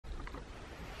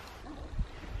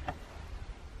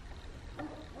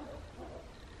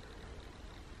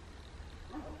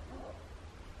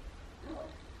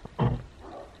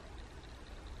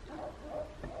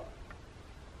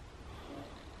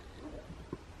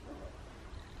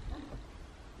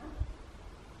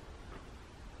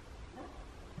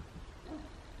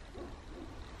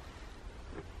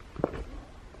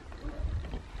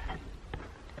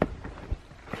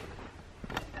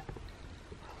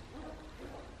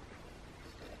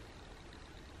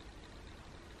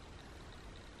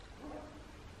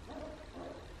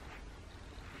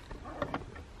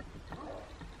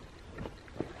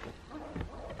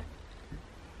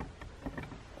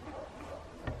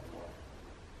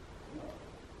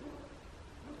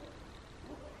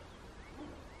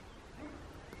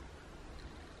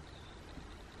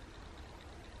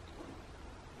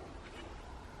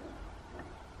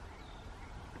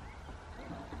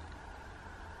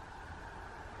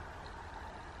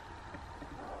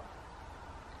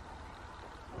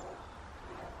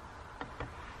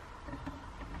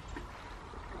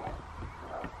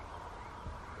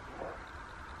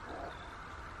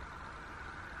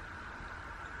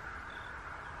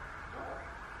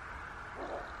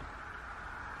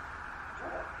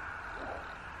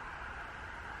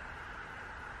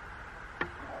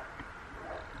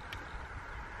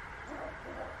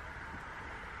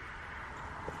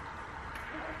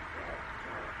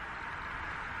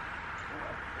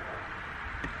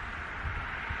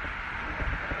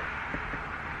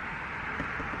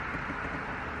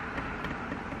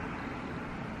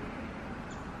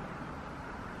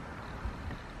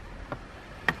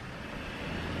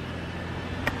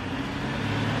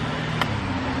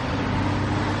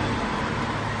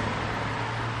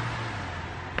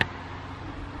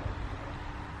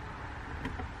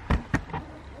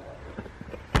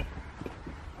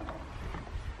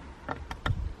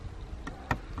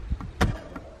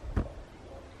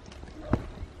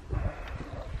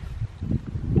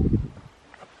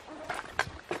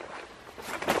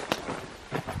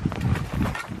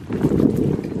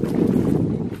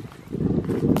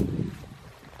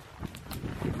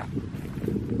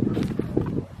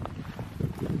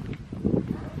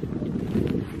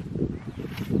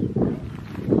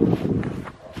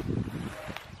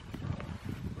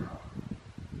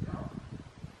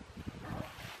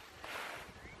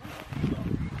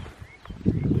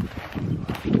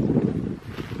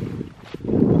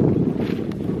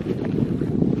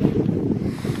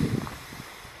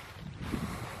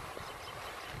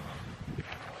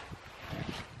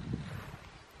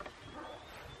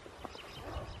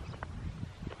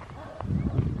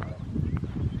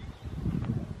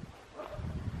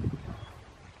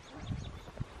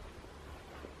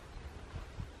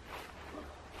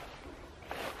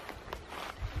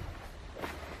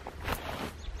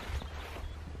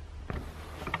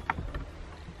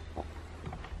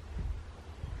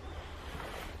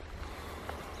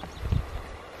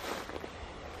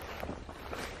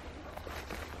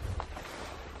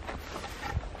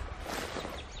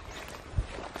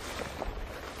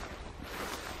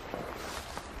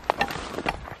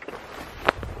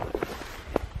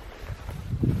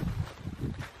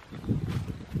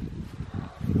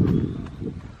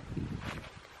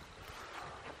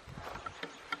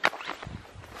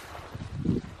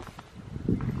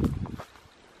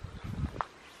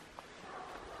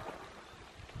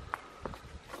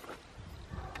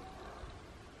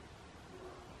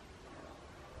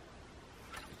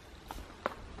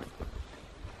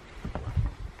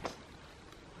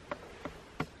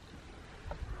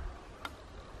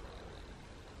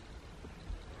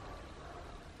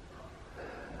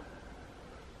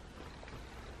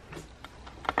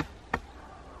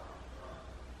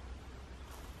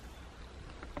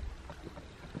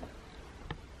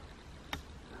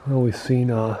I've always seen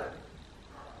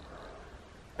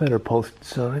better posted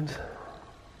signs.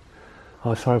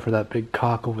 Oh, sorry for that big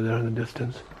cock over there in the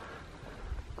distance.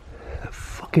 That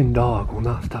fucking dog will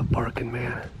not stop barking,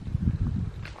 man.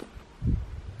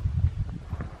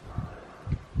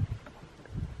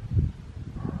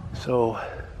 So,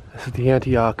 this is the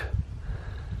Antioch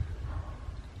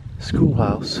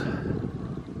schoolhouse.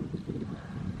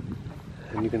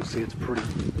 And you can see it's pretty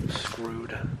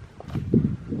screwed.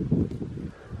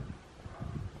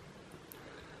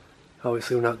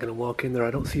 Obviously we're not going to walk in there. I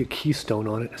don't see a keystone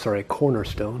on it. Sorry, a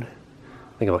cornerstone.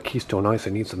 Think about keystone ice. I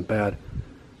need some bad.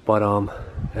 But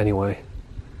anyway,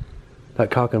 that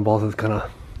cock and balls is kind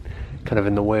of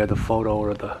in the way of the photo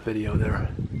or the video there.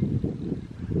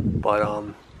 But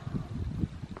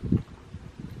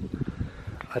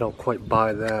I don't quite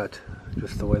buy that,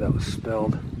 just the way that was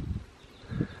spelled.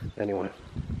 Anyway.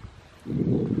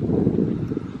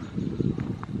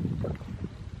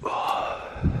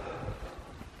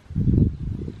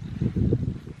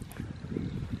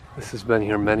 This has been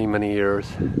here many, many years.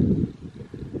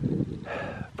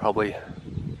 Probably,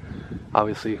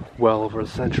 obviously, well over a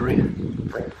century.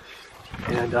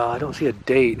 And I don't see a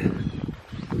date.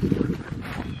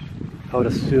 I would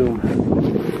assume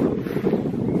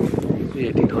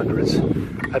the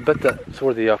 1800s. I bet that's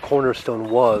where the cornerstone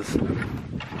was.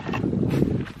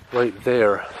 Right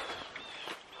there.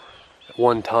 At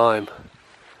one time.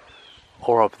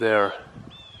 Or up there.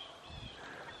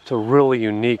 It's a really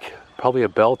unique, probably a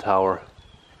bell tower.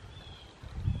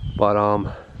 But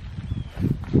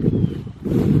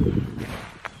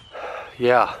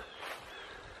yeah.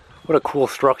 What a cool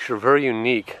structure, very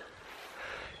unique.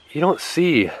 You don't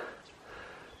see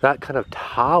that kind of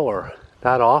tower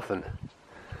that often.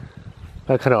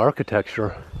 That kind of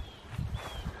architecture.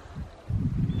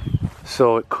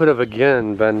 So it could have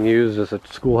again been used as a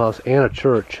schoolhouse and a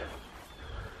church.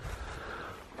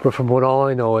 But from what all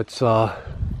I know, it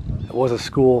was a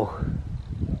school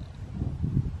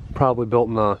probably built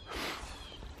in the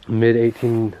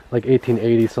like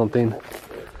 1880 something.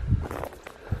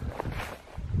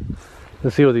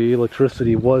 Let's see where the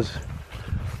electricity was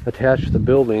attached to the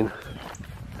building.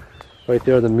 Right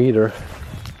there, the meter.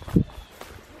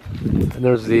 And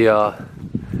there's the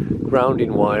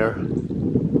grounding wire.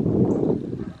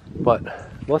 But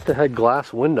must have had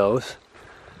glass windows.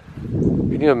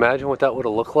 Can you imagine what that would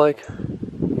have looked like?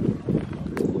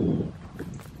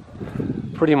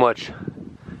 Pretty much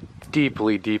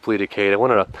deeply, deeply decayed.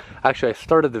 I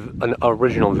started an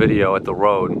original video at the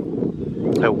road.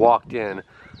 I walked in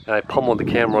and I pummeled the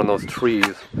camera on those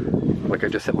trees. Like I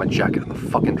just hit my jacket on the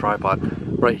fucking tripod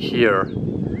right here.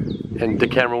 And the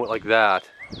camera went like that.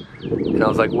 And I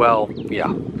was like, well,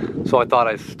 yeah. So I thought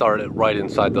I'd start it right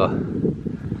inside the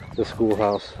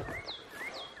schoolhouse.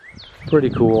 Pretty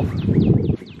cool.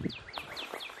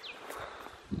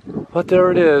 But there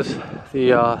it is.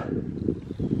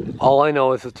 All I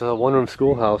know is it's a one-room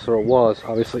schoolhouse, or it was.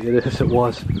 Obviously it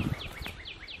was.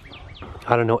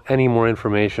 I don't know any more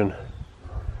information.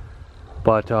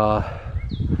 But,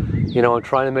 you know, I'm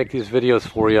trying to make these videos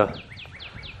for you.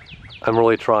 I'm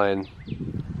really trying.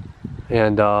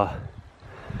 And,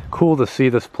 cool to see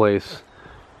this place.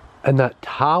 And that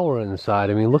tower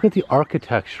inside, I mean, look at the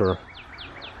architecture.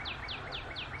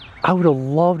 I would have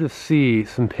loved to see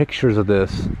some pictures of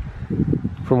this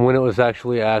from when it was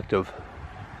actually active.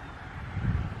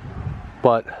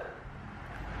 But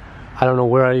I don't know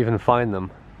where I'd even find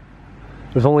them.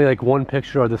 There's only like one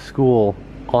picture of the school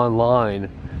online,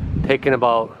 taken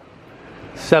about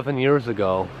 7 years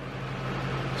ago.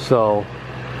 So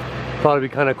thought it'd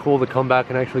be kind of cool to come back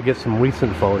and actually get some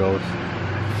recent photos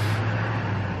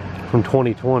from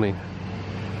 2020.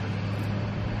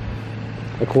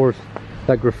 Of course,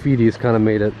 that graffiti's kind of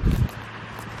made it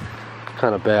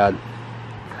kind of bad.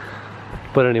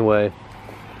 But anyway,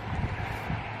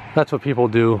 that's what people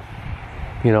do.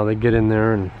 You know, they get in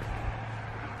there and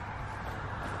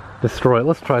destroy it.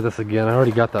 Let's try this again. I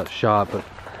already got that shot, but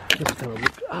just gonna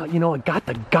look. You know, I got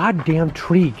the goddamn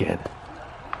tree again.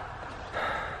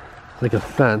 It's like a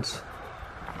fence.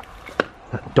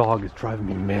 That dog is driving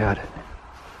me mad.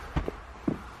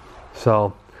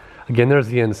 So, again, there's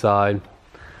the inside.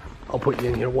 I'll put you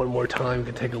in here one more time. You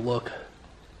can take a look.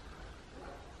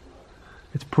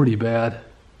 It's pretty bad.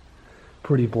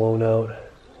 Pretty blown out.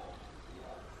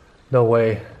 No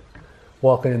way.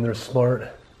 Walking in there smart.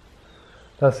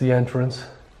 That's the entrance.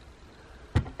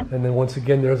 And then once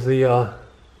again, there's the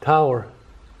tower.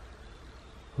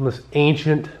 From this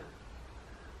ancient,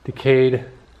 decayed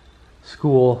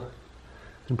school.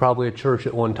 And probably a church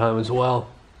at one time as well.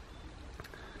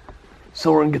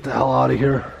 So we're gonna get the hell out of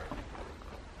here.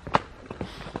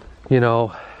 You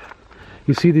know,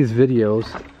 you see these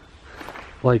videos,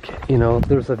 like, you know,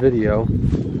 there's a video,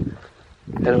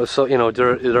 and it was so, you know,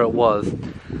 there it was.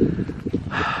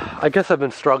 I guess I've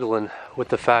been struggling with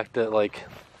the fact that, like,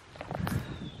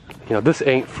 you know, this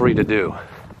ain't free to do.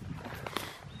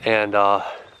 And, I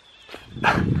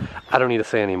don't need to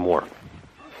say any more.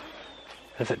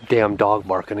 There's that damn dog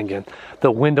barking again.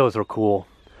 The windows are cool.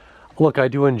 Look, I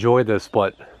do enjoy this,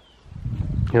 but,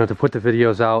 you know, to put the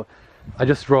videos out, I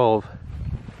just drove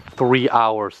 3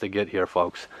 hours to get here,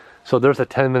 folks. So there's a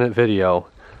 10-minute video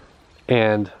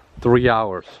and 3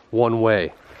 hours one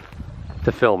way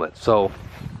to film it. So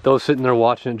those sitting there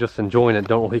watching it, just enjoying it,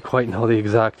 don't really quite know the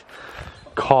exact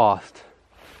cost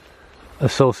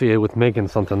associated with making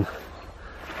something,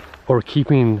 or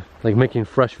keeping, like, making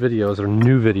fresh videos or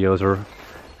new videos, or,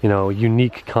 you know,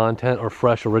 unique content or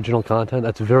fresh original content.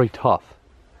 That's very tough.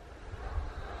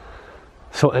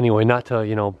 So anyway, not to,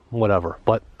 you know, whatever,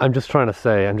 but I'm just trying to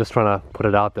say, I'm just trying to put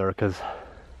it out there, because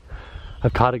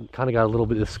I've kind of got a little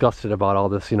bit disgusted about all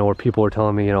this, you know, where people are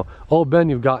telling me, you know, oh, Ben,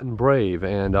 you've gotten brave,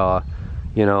 and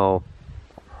you know,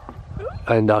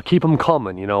 and keep them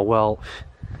coming, you know. Well,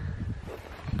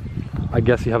 I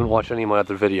guess you haven't watched any of my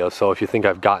other videos, so if you think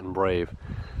I've gotten brave,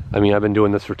 I mean, I've been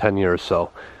doing this for 10 years,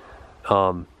 so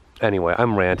anyway,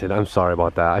 I'm ranting. I'm sorry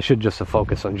about that. I should just have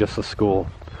focused on just the school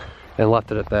and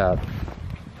left it at that.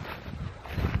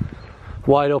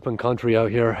 Wide open country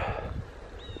out here.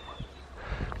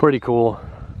 Pretty cool.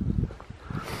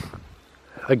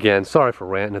 Again, sorry for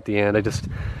ranting at the end. I just,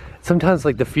 sometimes,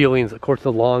 like, the feelings, of course,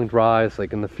 the long drives,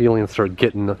 like, and the feelings start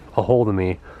getting a hold of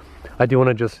me. I do want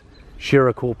to just share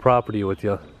a cool property with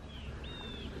you.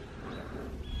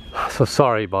 So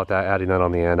sorry about that, adding that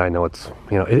on the end. I know it's,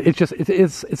 you know,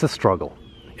 it's a struggle.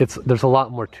 There's a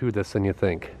lot more to this than you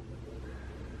think.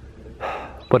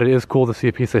 But it is cool to see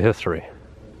a piece of history.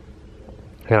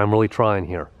 And I'm really trying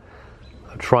here.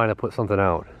 I'm trying to put something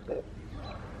out.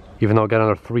 Even though I got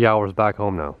another 3 hours back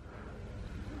home now.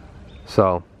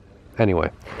 So,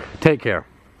 anyway, take care.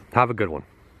 Have a good one.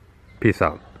 Peace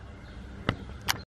out.